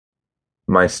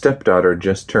My stepdaughter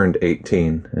just turned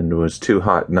 18 and was too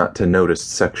hot not to notice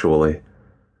sexually.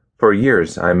 For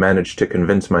years, I managed to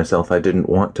convince myself I didn't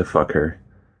want to fuck her.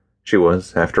 She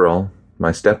was, after all,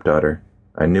 my stepdaughter.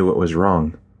 I knew it was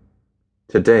wrong.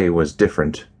 Today was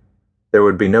different. There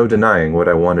would be no denying what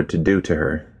I wanted to do to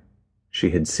her.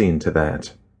 She had seen to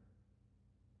that.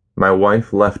 My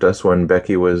wife left us when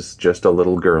Becky was just a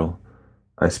little girl.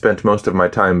 I spent most of my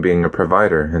time being a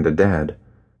provider and a dad.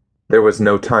 There was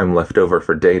no time left over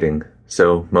for dating,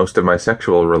 so most of my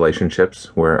sexual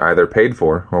relationships were either paid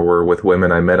for or were with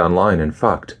women I met online and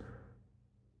fucked.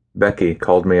 Becky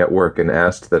called me at work and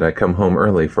asked that I come home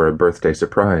early for a birthday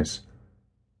surprise.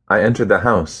 I entered the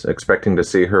house, expecting to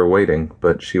see her waiting,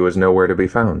 but she was nowhere to be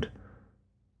found.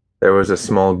 There was a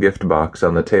small gift box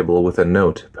on the table with a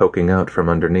note poking out from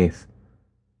underneath.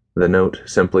 The note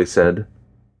simply said,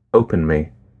 "Open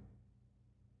me."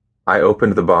 I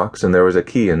opened the box and there was a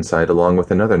key inside along with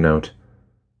another note.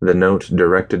 The note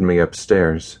directed me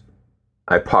upstairs.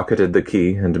 I pocketed the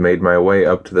key and made my way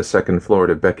up to the second floor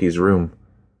to Becky's room.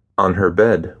 On her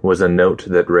bed was a note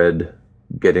that read,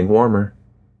 "Getting warmer."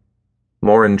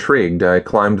 More intrigued, I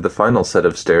climbed the final set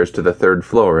of stairs to the third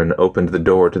floor and opened the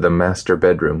door to the master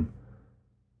bedroom.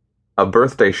 A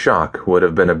birthday shock would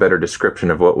have been a better description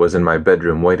of what was in my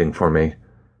bedroom waiting for me.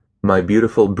 My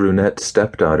beautiful brunette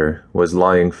stepdaughter was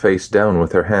lying face down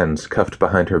with her hands cuffed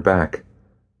behind her back.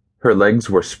 Her legs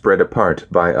were spread apart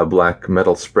by a black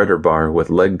metal spreader bar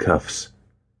with leg cuffs.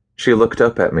 She looked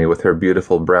up at me with her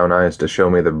beautiful brown eyes to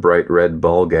show me the bright red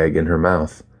ball gag in her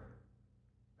mouth.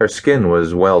 Her skin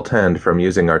was well tanned from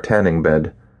using our tanning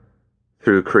bed.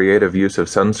 Through creative use of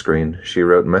sunscreen, she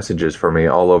wrote messages for me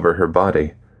all over her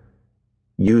body.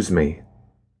 Use me.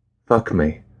 Fuck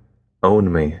me.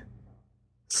 Own me.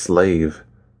 Slave.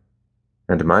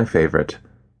 And my favorite,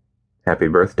 happy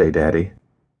birthday, Daddy.